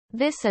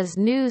This is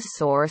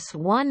NewsSource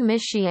 1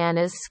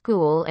 Michiana's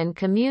School and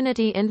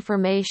Community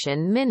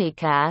Information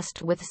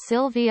minicast with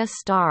Sylvia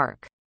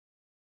Stark.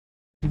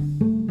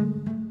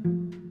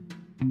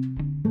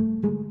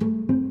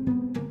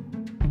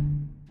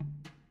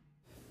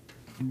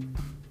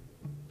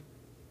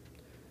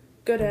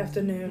 Good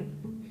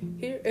afternoon.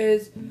 Here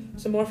is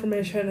some more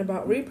information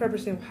about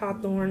repurposing of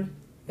Hawthorne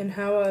and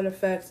how it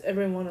affects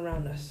everyone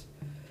around us.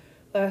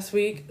 Last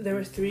week, there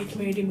was 3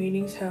 community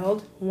meetings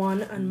held,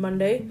 one on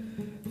Monday,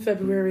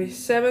 February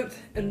 7th,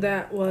 and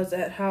that was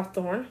at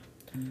Hawthorne.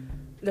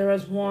 There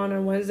was one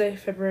on Wednesday,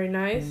 February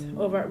 9th,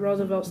 over at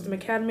Roosevelt STEM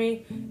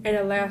Academy, and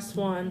the last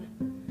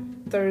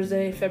one,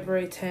 Thursday,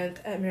 February 10th,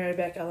 at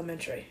Marybeck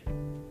Elementary.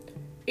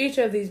 Each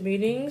of these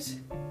meetings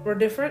were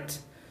different.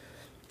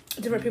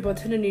 Different people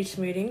attended each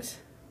meetings.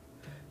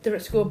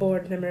 Different school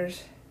board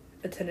members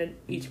attended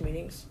each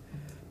meetings.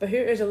 But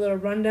here is a little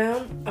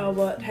rundown of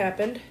what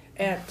happened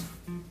at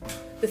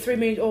the 3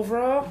 meetings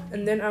overall,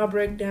 and then I'll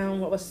break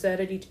down what was said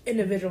at each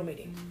individual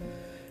meeting.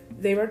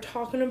 They were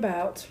talking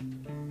about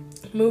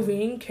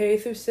moving K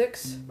through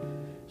 6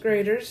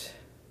 graders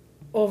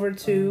over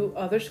to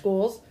other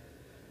schools.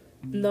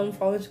 The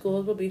following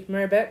schools will be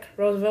Marybeck,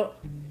 Roosevelt,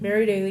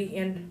 Mary Daly,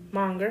 and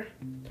Monger,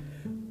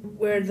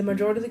 where the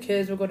majority of the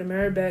kids will go to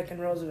Marybeck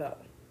and Roosevelt.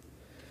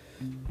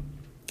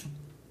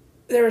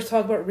 There was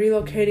talk about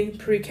relocating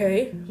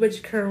pre-K, which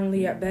is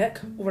currently at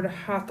Beck, over to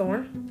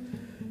Hawthorne,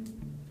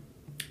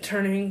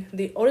 turning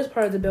the oldest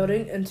part of the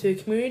building into a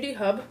community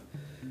hub,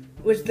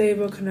 which they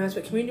will connect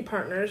with community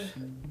partners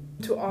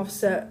to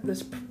offset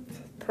the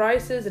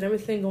prices and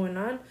everything going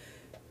on,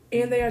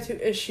 and they are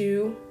to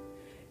issue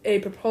a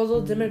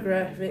proposal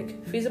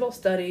demographic feasible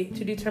study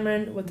to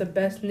determine what the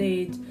best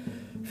needs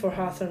for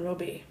Hawthorne will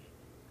be.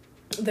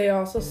 They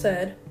also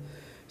said,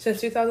 since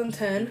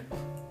 2010,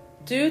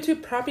 due to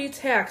property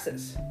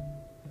taxes,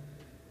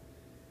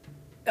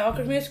 Elk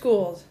Community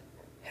Schools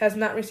has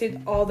not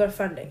received all their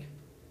funding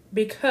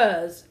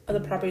because of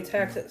the property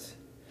taxes.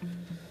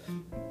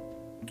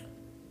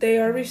 They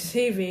are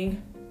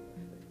receiving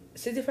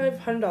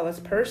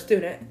 $6,500 per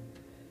student,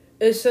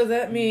 so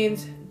that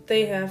means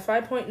they have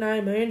 $5.9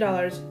 million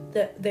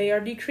that they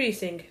are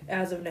decreasing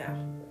as of now.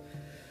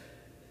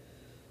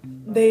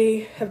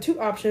 They have 2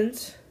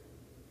 options.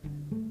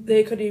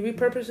 They could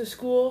repurpose the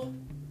school,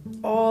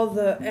 all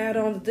the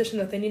add-ons, addition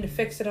that they need to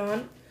fix it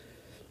on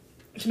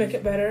to make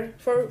it better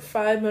for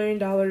 $5 million,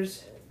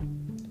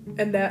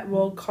 and that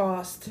will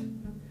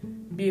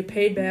be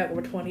paid back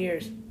over 20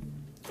 years.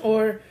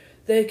 Or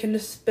they can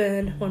just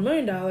spend $1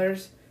 million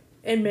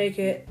and make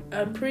it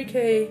a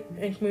pre-K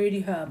and community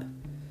hub.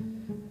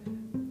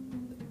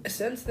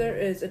 Since there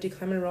is a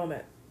decline in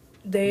enrollment,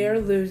 they are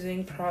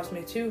losing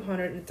approximately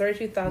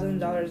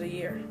 $232,000 a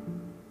year.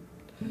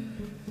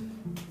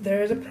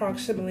 There is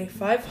approximately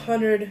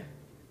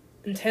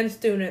 510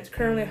 students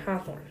currently at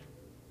Hawthorne.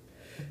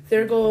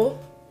 Their goal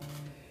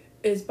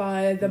is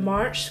by the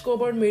March school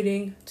board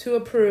meeting to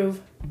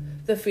approve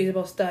the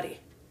feasible study.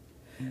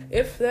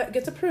 If that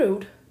gets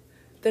approved,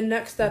 the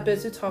next step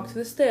is to talk to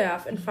the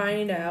staff and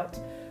find out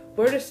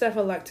where the staff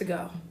would like to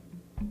go.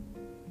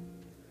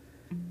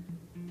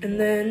 And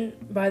then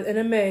by the end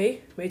of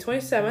May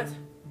 27th,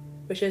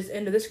 which is the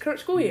end of this current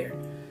school year,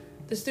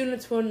 the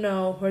students will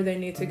know where they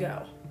need to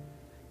go.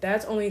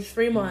 That's only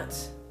 3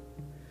 months.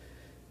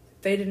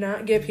 They did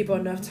not give people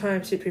enough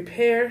time to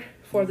prepare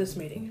for this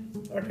meeting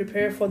or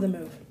prepare for the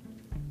move.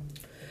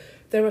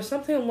 There was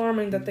something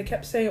alarming that they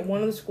kept saying at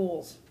one of the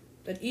schools,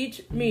 that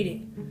each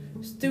meeting,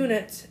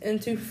 students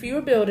into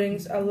fewer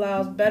buildings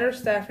allows better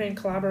staffing and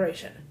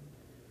collaboration.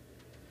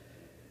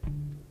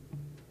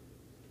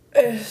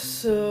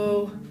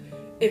 So,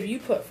 if you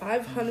put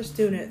 500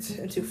 students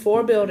into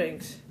 4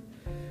 buildings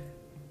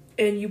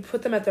and you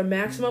put them at their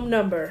maximum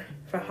number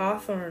for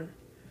Hawthorne,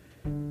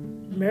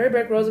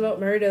 Marybeck, Roosevelt,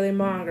 Mary Daly,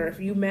 Monger,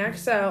 if you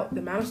max out the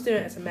amount of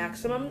students at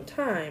maximum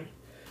time,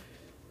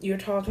 you're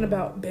talking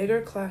about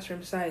bigger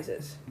classroom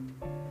sizes.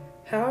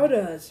 How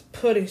does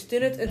putting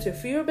students into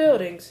fewer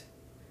buildings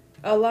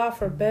allow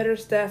for better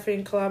staffing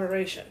and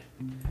collaboration?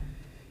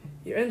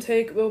 Your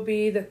intake will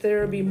be that there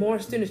will be more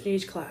students in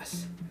each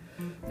class.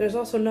 There's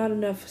also not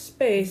enough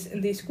space in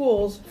these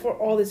schools for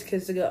all these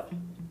kids to go.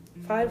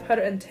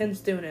 510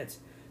 students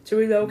to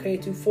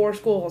relocate to 4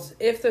 schools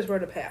if this were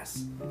to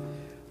pass.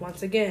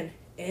 Once again,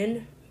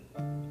 in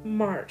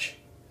March,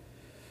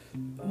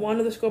 one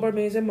of the school board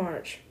meetings in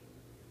March,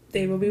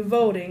 they will be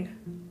voting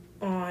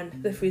on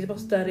the feasible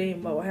study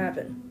and what will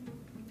happen.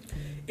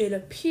 It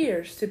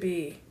appears to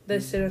be the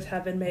decisions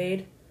have been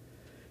made.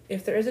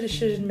 If there is a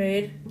decision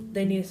made,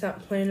 they need to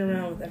stop playing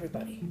around with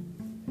everybody.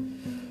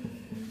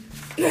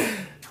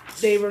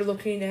 They were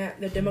looking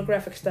at the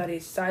demographic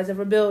studies, size of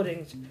our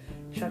buildings,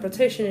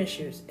 transportation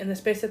issues, and the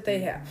space that they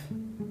have.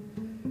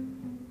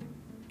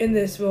 And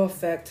this will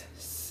affect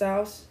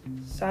South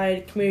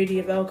Side community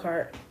of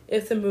Elkhart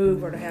if the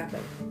move were to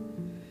happen.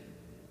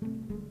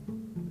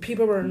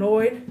 People were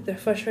annoyed, they're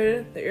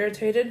frustrated, they're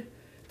irritated.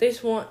 They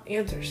just want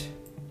answers.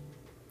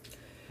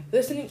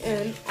 Listening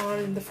in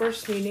on the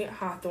first meeting at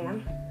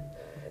Hawthorne,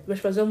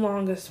 which was the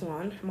longest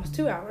one, almost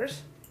 2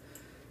 hours.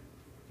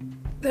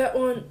 That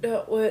one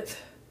dealt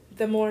with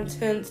the more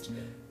intense,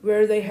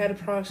 where they had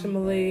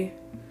approximately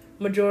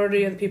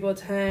majority of the people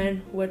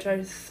attend, which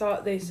I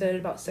thought they said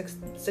about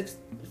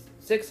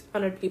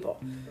 600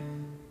 people.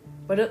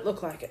 But it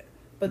looked like it.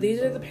 But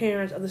these are the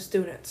parents of the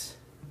students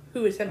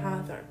who attend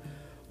Hawthorne.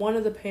 One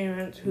of the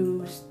parents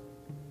who's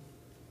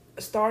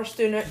a star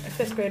student, a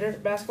 5th grader,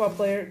 basketball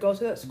player, goes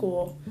to that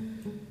school,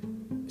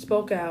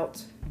 spoke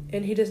out,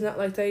 and he does not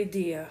like the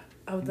idea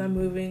of them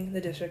moving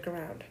the district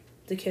around,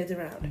 the kids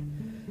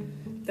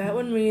around. That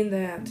would mean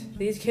that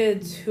these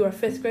kids who are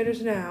 5th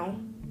graders now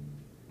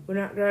will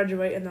not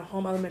graduate in the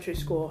home elementary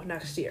school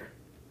next year.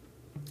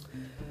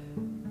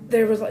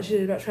 There was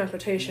issues about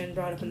transportation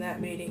brought up in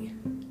that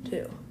meeting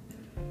too.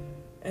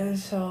 And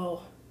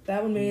so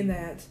that would mean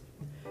that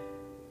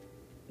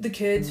the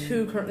kids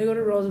who currently go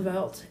to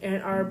Roosevelt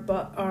and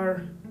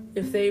are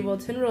if they will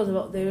attend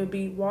Roosevelt, they would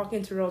be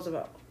walking to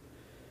Roosevelt.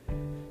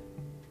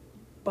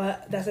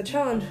 But that's a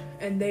challenge,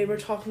 and they were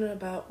talking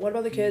about what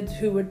about the kids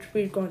who would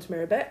be going to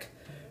Mary Beck,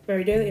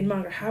 Mary Daly, and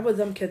Monger. How would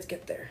them kids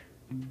get there?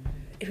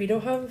 If you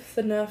don't have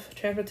enough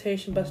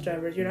transportation bus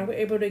drivers, you're not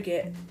able to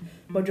get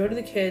majority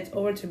of the kids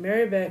over to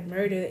Mary Beck,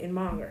 Mary Daly, and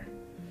Monger.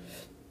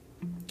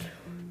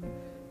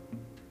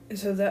 And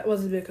so that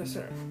was a big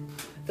concern.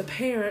 The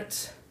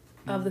parents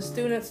of the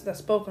students that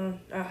spoke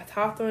on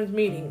Hawthorne's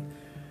meeting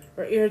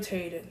were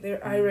irritated. They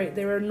were irate.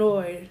 They were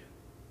annoyed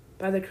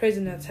by the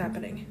craziness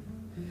happening.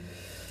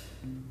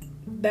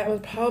 That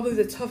was probably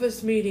the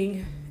toughest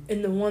meeting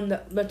and the one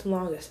that went the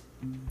longest,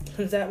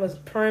 since that was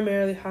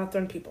primarily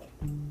Hawthorne people.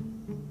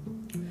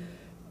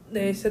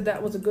 They said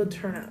that was a good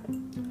turnout.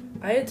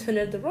 I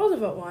attended the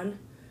Roosevelt one,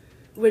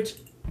 which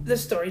the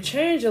story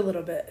changed a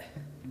little bit.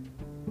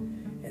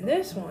 In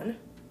this one,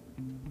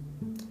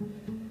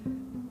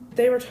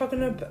 they were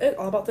talking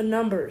all about the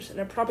numbers and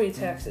the property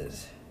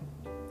taxes.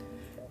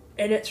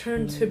 And it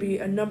turned to be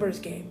a numbers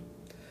game.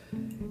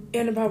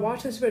 And by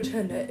watching the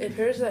superintendent, it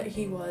appears that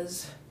he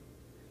was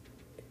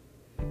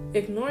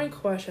ignoring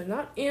questions,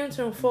 not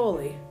answering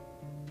fully,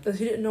 because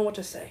he didn't know what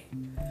to say.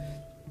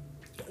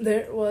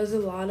 There was a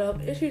lot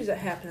of issues that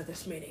happened at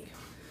this meeting.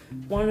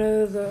 One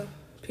of the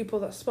people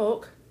that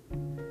spoke,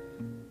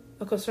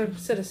 a concerned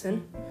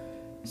citizen,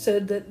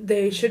 said that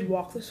they should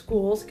walk the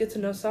schools, get to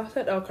know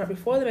Southside Elkhart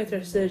before they make their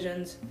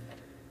decisions,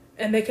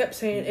 and they kept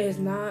saying it is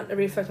not a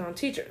reflection on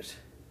teachers.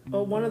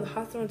 Well, one of the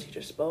Hawthorne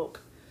teachers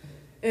spoke,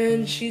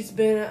 and she's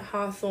been at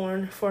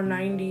Hawthorne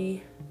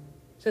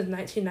since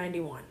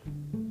 1991.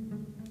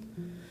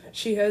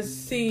 She has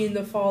seen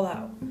the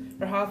fallout,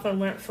 where Hawthorne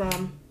went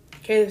from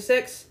K to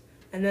 6,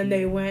 and then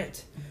they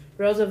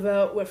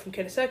Roosevelt went from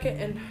K to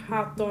 2nd, and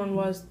Hawthorne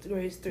was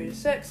grades 3 to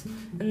 6,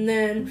 and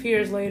then a few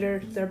years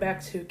later, they're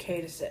back to K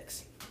to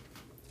 6.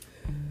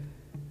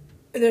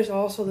 And there's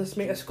also this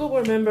meeting. A school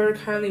board member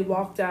kindly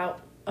walked out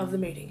of the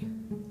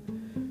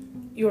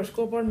meeting. You're a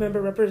school board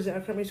member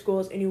representing Elkhart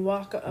schools, and you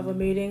walk out of a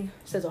meeting,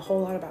 says a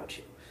whole lot about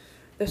you.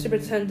 The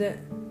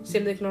superintendent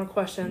seemed to ignore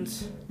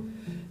questions.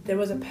 There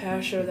was a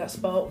pastor that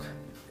spoke,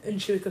 and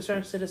she was a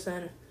concerned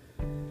citizen.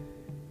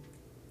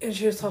 And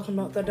she was talking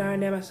about the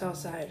dynamics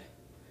outside.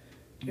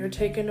 You're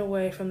taken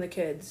away from the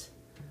kids.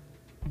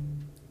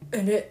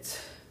 And it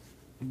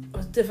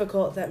was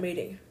difficult at that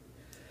meeting.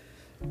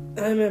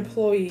 I'm an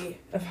employee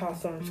of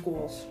Hawthorne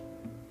Schools.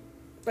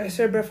 I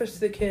serve breakfast to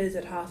the kids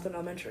at Hawthorne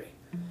Elementary,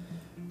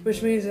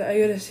 which means that I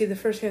get to see the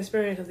first-hand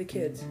experience of the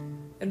kids.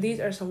 And these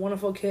are some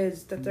wonderful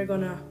kids that they're going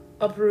to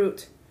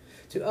uproot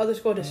to other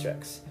school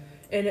districts.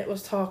 And it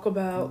was talk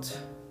about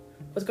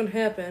what's going to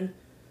happen.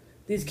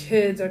 These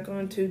kids are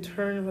going to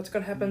turn what's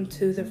going to happen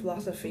to their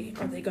philosophy.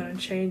 Are they going to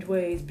change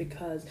ways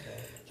because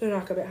they're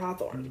not going to be at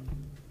Hawthorne?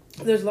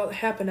 There's a lot that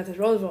happened at the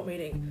Roosevelt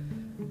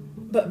meeting.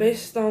 But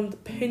based on the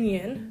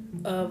opinion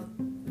of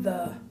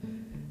the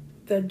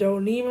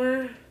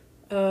demeanor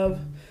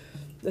of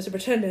the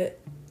superintendent,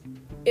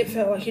 it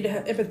felt like he didn't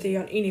have empathy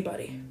on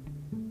anybody.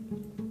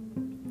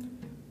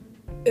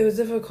 It was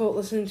difficult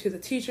listening to the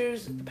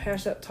teachers, the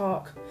parents that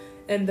talk,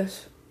 and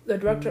the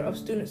director of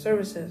student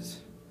services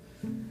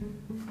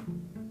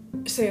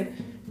saying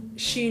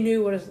she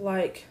knew what it's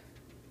like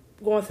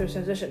going through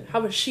transition.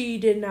 However, she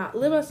did not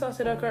live in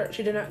Southside Elkhart.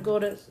 She did not go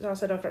to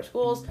Southside Elkhart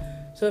schools.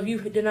 So if you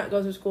did not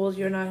go to schools,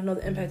 you're not going to know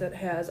the impact that it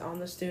has on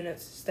the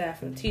students,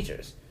 staff, and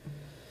teachers.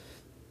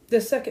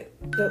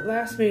 The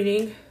last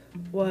meeting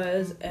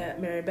was at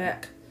Mary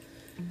Beck.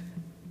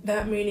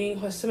 That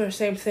meeting was similar,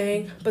 same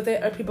thing, but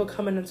there are people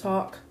come in and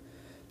talk.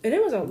 And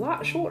it was a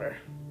lot shorter.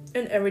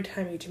 And every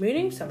time each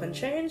meeting, something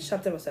changed,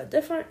 something was said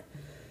different.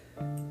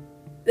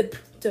 The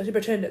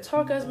superintendent didn't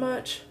talk as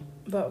much,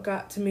 but what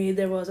got to me,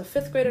 there was a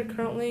 5th grader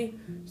currently,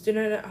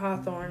 student at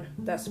Hawthorne,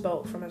 that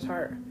spoke from his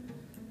heart.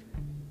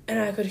 And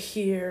I could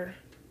hear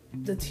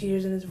the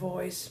tears in his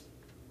voice.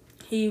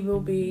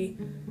 This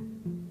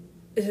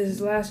is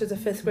his last as a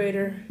 5th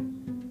grader.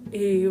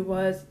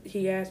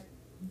 He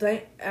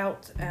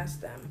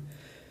asked them,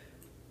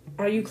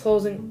 are you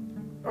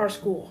closing our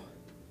school?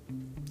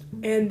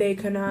 And they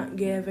could not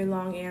give a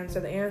long answer.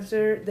 The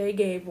answer they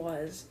gave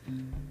was,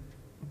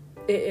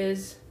 it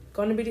is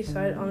going to be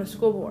decided on the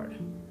school board.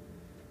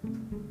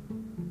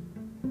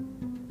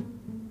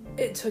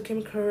 It took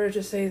him courage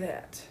to say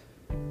that.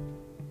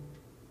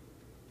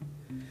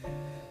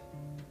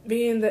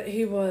 Being that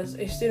he was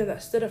a student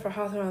that stood up for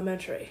Hawthorne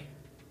Elementary.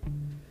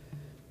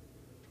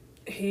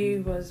 He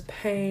was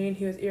pained,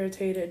 he was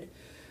irritated,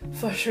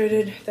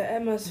 frustrated. The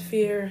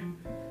atmosphere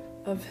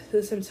of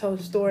listening to tell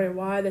the story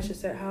why they should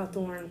say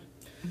Hawthorne.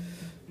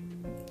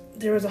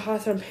 There was a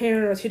Hawthorne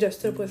parent or a teacher that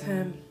stood with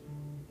him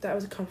that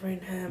was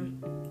comforting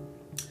him.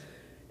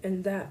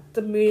 And that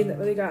the meeting that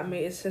really got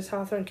me is his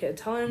Hawthorne kid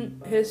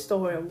telling his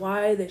story of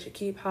why they should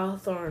keep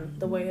Hawthorne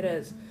the way it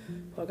is.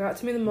 What got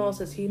to me the most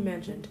is he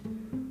mentioned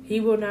he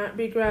will not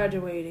be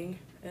graduating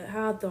at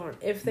Hawthorne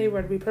if they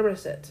were to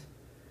repurpose it,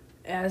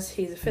 as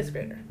he's a 5th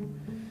grader.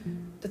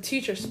 The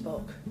teacher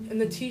spoke, and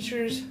the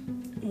teachers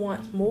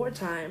want more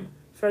time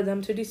for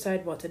them to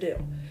decide what to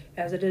do,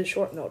 as it is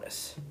short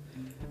notice.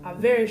 A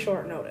very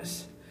short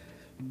notice.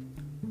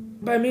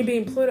 By me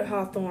being employed at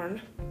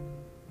Hawthorne,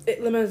 it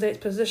eliminates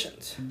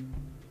positions.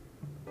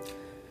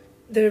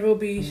 There will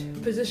be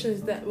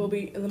positions that will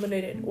be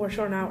eliminated or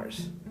short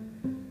hours.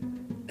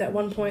 At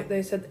one point,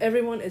 they said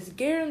everyone is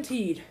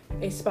guaranteed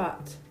a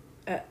spot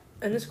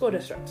in the school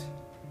district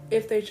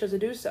if they choose to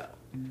do so.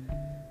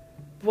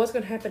 But what's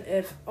going to happen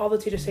if all the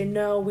teachers say,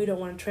 no, we don't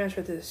want to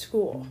transfer to the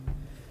school?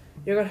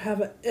 You're going to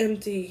have an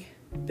empty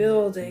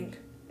building.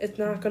 It's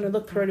not going to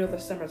look pretty over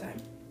the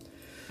summertime.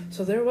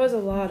 So there was a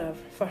lot of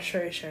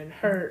frustration,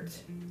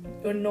 hurt,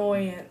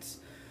 annoyance.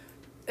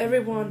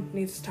 Everyone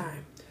needs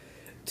time.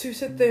 To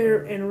sit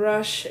there and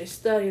rush a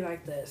study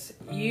like this,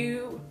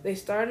 they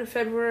start in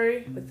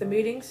February with the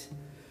meetings.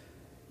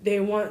 They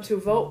want to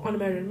vote on the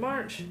measure in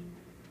March.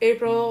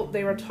 April,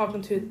 they were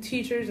talking to the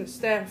teachers and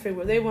staff, figure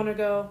where they want to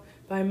go.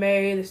 By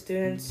May, the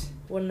students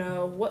will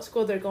know what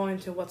school they're going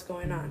to, what's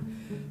going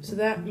on. So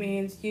that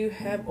means you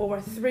have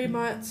over 3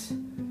 months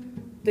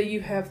that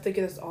you have to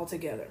get this all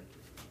together.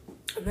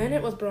 And then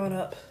it was brought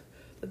up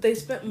that they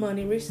spent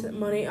recent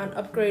money on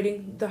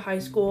upgrading the high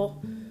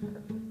school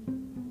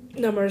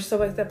numbers, stuff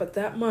like that, but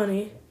that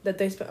money that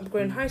they spent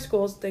upgrading high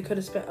schools, they could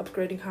have spent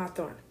upgrading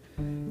Hawthorne.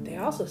 They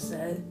also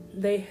said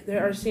they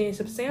are seeing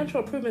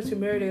substantial improvements to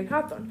Meriden and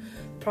Hawthorne.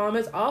 The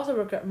problem is also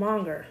work at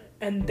Monger,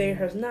 and there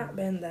has not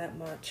been that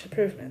much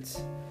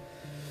improvements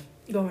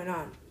going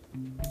on.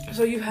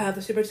 So you have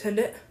the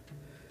superintendent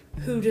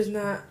who does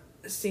not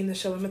seem to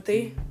show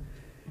empathy.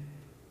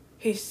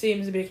 He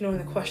seems to be ignoring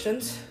the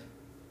questions.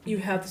 You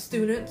have the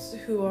students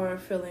who are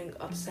feeling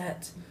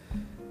upset.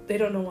 They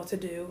don't know what to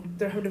do.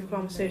 They're having different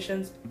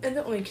conversations. And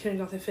they're only caring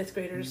about the 5th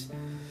graders.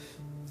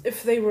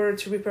 If they were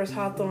to repurpose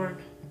Hawthorne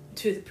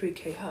to the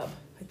pre-K hub,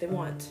 like they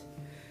want,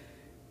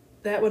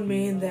 that would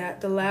mean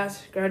that the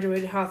last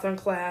graduated Hawthorne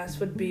class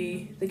would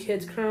be the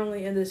kids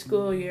currently in the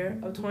school year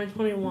of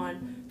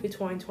 2021 to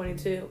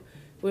 2022,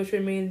 which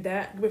would mean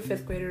that group of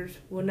 5th graders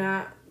will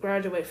not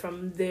graduate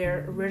from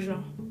their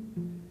original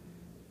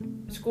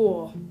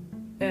school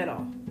at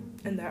all.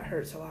 And that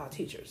hurts a lot of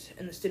teachers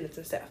and the students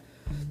and staff.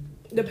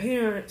 The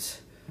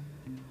parents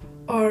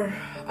are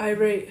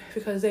irate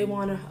because they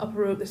want to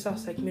uproot the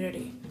Southside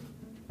community.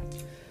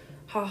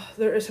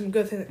 There is some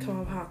good things that come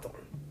out of Hawthorne.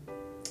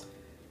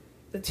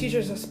 The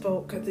teachers that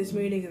spoke at these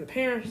meetings and the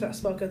parents that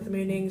spoke at the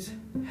meetings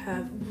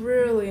have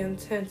really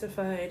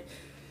intensified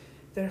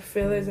their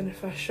feelings and the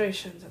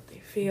frustrations that they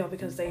feel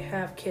because they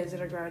have kids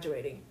that are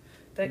graduating,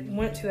 that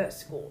went to that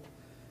school,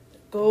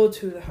 that go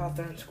to the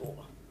Hawthorne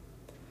school.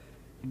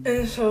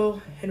 And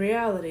so, in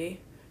reality,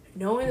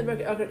 knowing the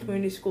Beckett Elkhart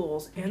Community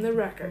Schools and the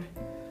record,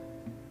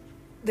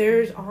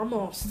 there's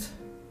almost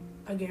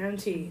a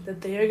guarantee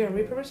that they are going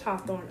to repurpose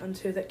Hawthorne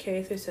until that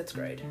K through 6th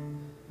grade.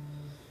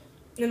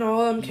 And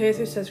all of them K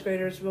through 6th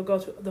graders will go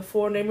to the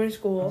 4 neighboring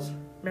schools,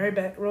 Mary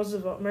Beck,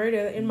 Roosevelt,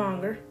 Meriden, and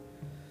Monger.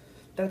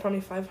 That's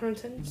probably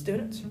 510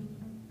 students,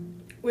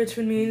 which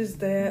means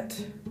that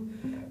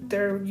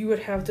you would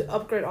have to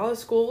upgrade all the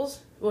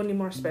schools. We'll need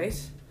more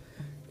space.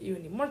 You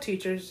would need more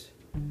teachers.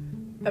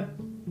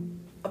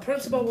 A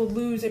principal will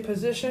lose a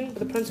position, but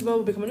the principal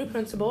will become a new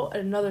principal at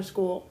another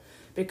school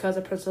because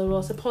the principal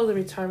will supposedly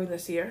be retiring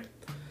this year.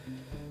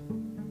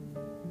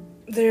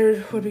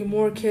 There would be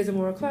more kids and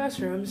more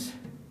classrooms,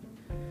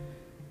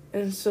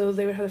 and so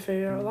they would have to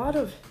figure out a lot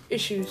of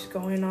issues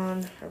going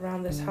on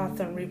around this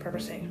Hawthorne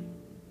repurposing.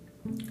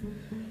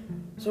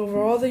 So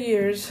over all the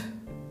years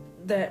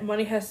that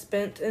money has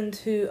spent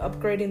into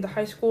upgrading the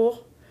high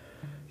school,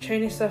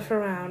 changing stuff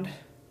around,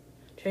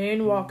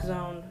 changing walk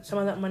zone, some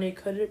of that money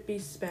could be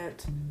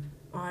spent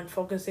on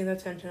focusing the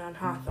attention on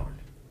Hawthorne.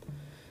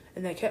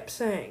 And they kept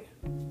saying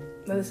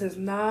that this is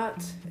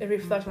not a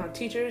reflection on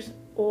teachers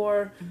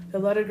or the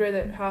letter grade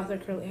that Hawthorne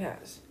currently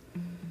has.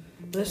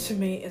 This to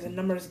me is a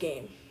numbers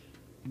game.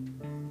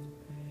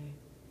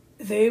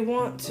 They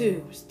want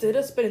to, instead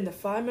of spending the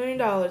 $5 million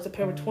to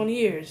pay over 20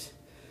 years,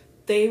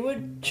 they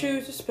would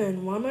choose to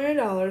spend $1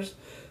 million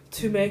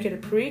to make it a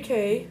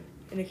pre-K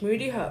and a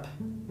community hub,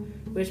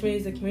 which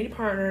means the community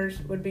partners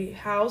would be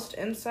housed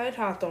inside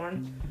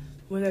Hawthorne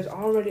when there's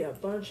already a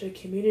bunch of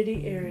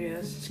community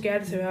areas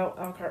scattered throughout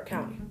Elkhart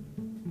County.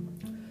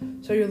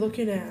 So you're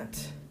looking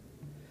at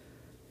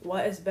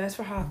what is best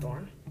for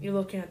Hawthorne. You're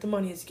looking at the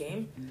money's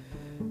game.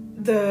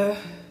 The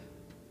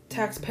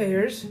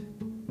taxpayers.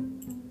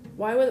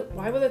 Why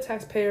would the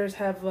taxpayers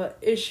have an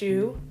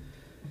issue?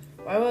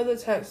 Why would the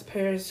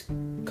taxpayers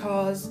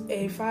cause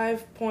a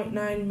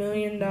 $5.9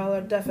 million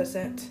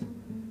deficit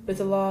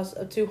with a loss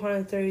of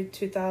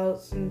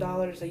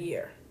 $232,000 a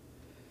year?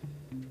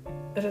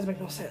 That doesn't make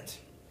no sense.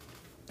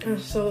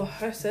 So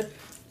like I said,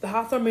 the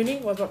Hawthorne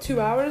meeting was about 2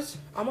 hours,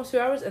 almost 2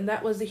 hours, and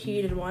that was the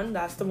heated one.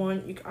 That's the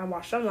one I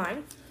watched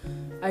online.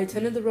 I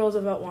attended the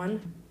Roosevelt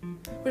one,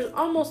 which was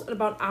almost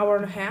about an hour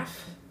and a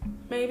half,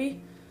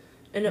 maybe,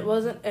 and it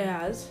wasn't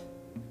as,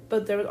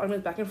 but there was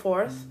arguments back and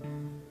forth.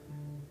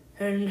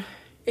 And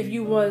if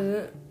you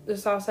wasn't the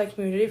Southside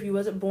community, if you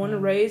wasn't born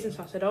and raised in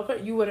Southside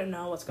Elkhart, you wouldn't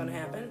know what's going to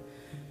happen.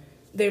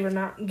 They were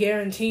not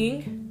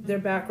guaranteeing. They're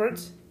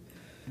backwards.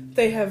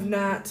 They have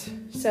not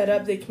set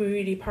up the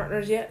community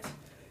partners yet.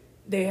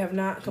 They have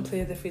not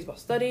completed the feasible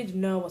study to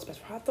know what's best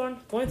for Hawthorne.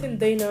 The only thing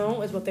they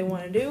know is what they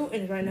want to do,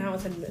 and right now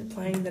it's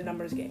playing the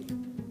numbers game.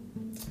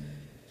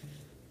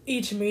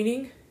 Each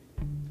meeting,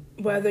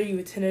 whether you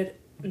attended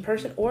in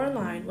person or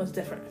online, was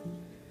different.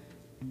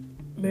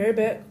 Mary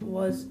Beck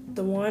was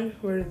the one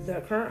where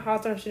the current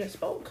Hawthorne student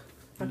spoke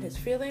on his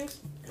feelings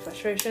and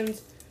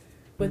frustrations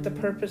with the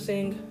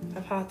purposing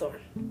of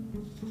Hawthorne.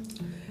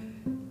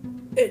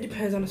 It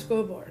depends on the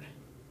school board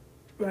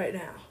right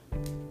now.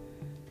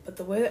 But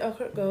the way that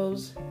Elkhart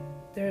goes,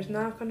 it's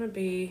not going to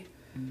be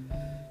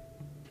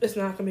a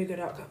good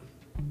outcome.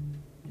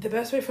 The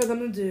best way for them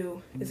to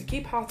do is to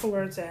keep Hawthorne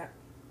where it's at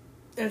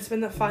and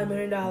spend that $5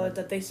 million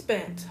that they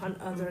spent on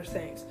other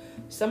things.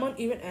 Someone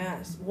even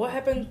asked, what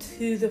happened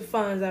to the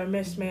funds that are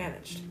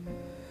mismanaged?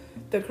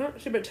 The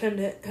current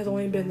superintendent has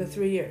only been there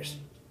 3 years,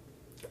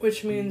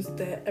 which means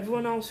that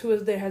everyone else who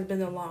was there has been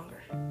there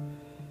longer.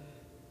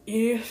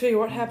 You need to figure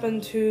what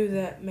happened to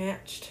that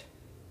mixed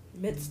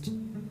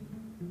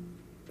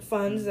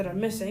funds that are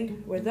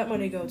missing. Where did that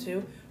money go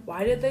to?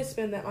 Why did they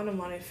spend that amount of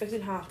money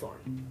fixing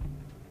Hawthorne?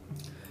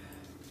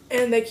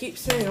 And they keep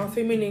saying all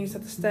 3 meetings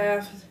that the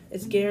staff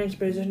is guaranteed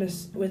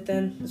positions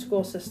within the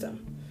school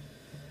system.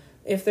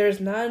 If there's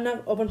not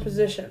enough open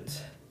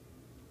positions,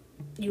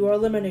 you are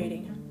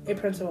eliminating a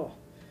principal.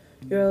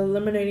 You're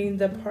eliminating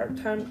the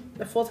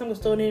full-time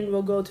custodian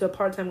will go to a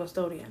part-time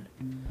custodian.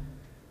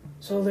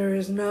 So there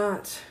is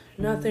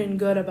nothing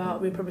good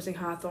about repurposing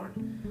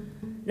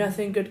Hawthorne.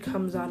 Nothing good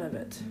comes out of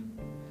it.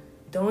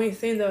 The only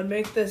thing that would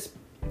make this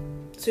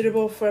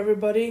suitable for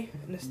everybody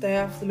and the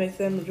staff to make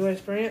them enjoy the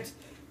experience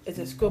is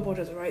the school board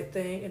does the right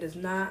thing. It does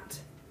not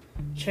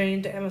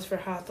change the atmosphere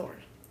of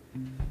Hawthorne.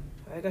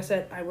 Like I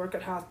said, I work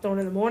at Hawthorne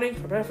in the morning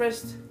for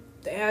breakfast.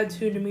 The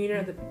attitude, demeanor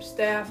of the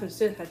staff and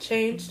students have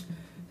changed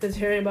since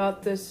hearing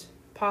about this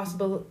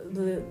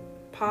the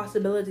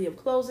possibility of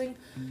closing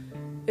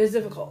is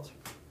difficult.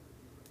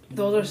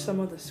 Those are some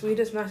of the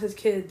sweetest, nicest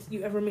kids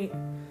you ever meet.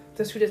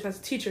 The sweetest,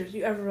 nicest teachers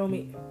you ever will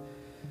meet.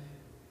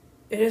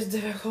 It is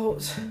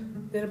difficult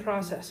in the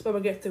process, but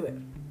we'll get through it.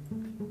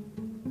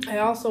 I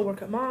also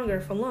work at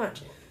Monger for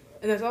lunch,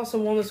 and that's also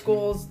one of the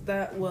schools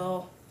that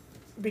will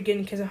be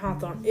getting kids in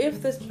Hawthorne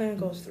if this plan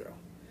goes through.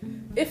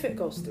 If it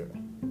goes through.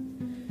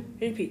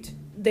 Repeat,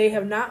 they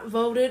have not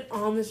voted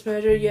on this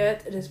measure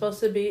yet. It is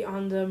supposed to be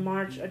on the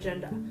March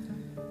agenda.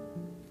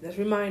 As a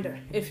reminder,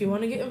 if you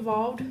want to get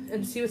involved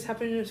and see what's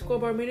happening in the school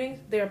board meetings,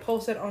 they are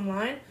posted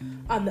online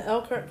on the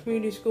Elkhart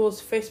Community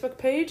Schools Facebook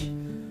page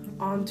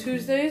on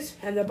Tuesdays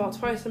and about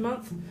twice a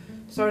month,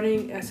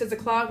 starting at 6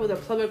 o'clock with a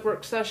public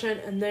work session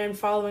and then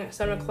following at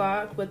 7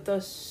 o'clock with the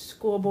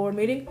school board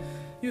meeting.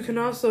 You can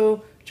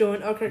also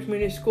join Elkhart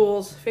Community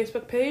Schools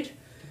Facebook page,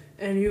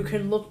 and you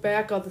can look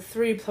back on the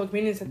 3 public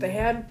meetings that they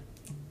had,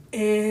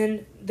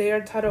 and they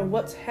are titled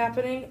What's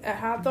Happening at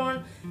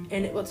Hawthorne,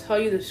 and it will tell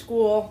you the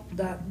school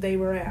that they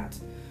were at.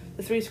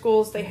 The 3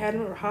 schools they had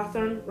were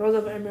Hawthorne,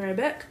 Roosevelt, and Mary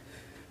Beck,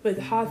 with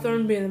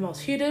Hawthorne being the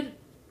most heated.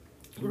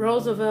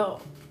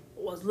 Roosevelt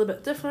was a little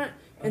bit different,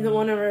 and the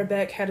one in Mary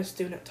Beck had a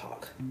student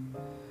talk.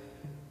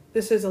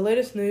 This is the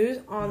latest news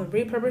on the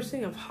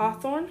repurposing of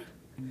Hawthorne.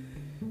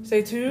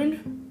 Stay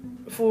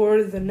tuned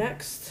for the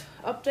next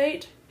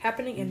update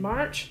happening in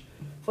March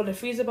for the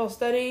feasible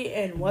study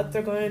and what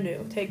they're going to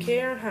do. Take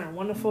care and have a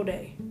wonderful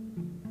day.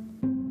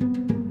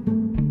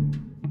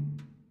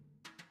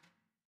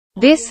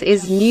 This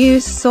is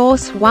News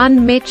Source 1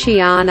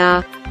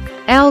 Michiana,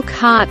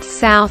 Elkhart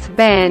South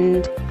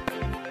Bend.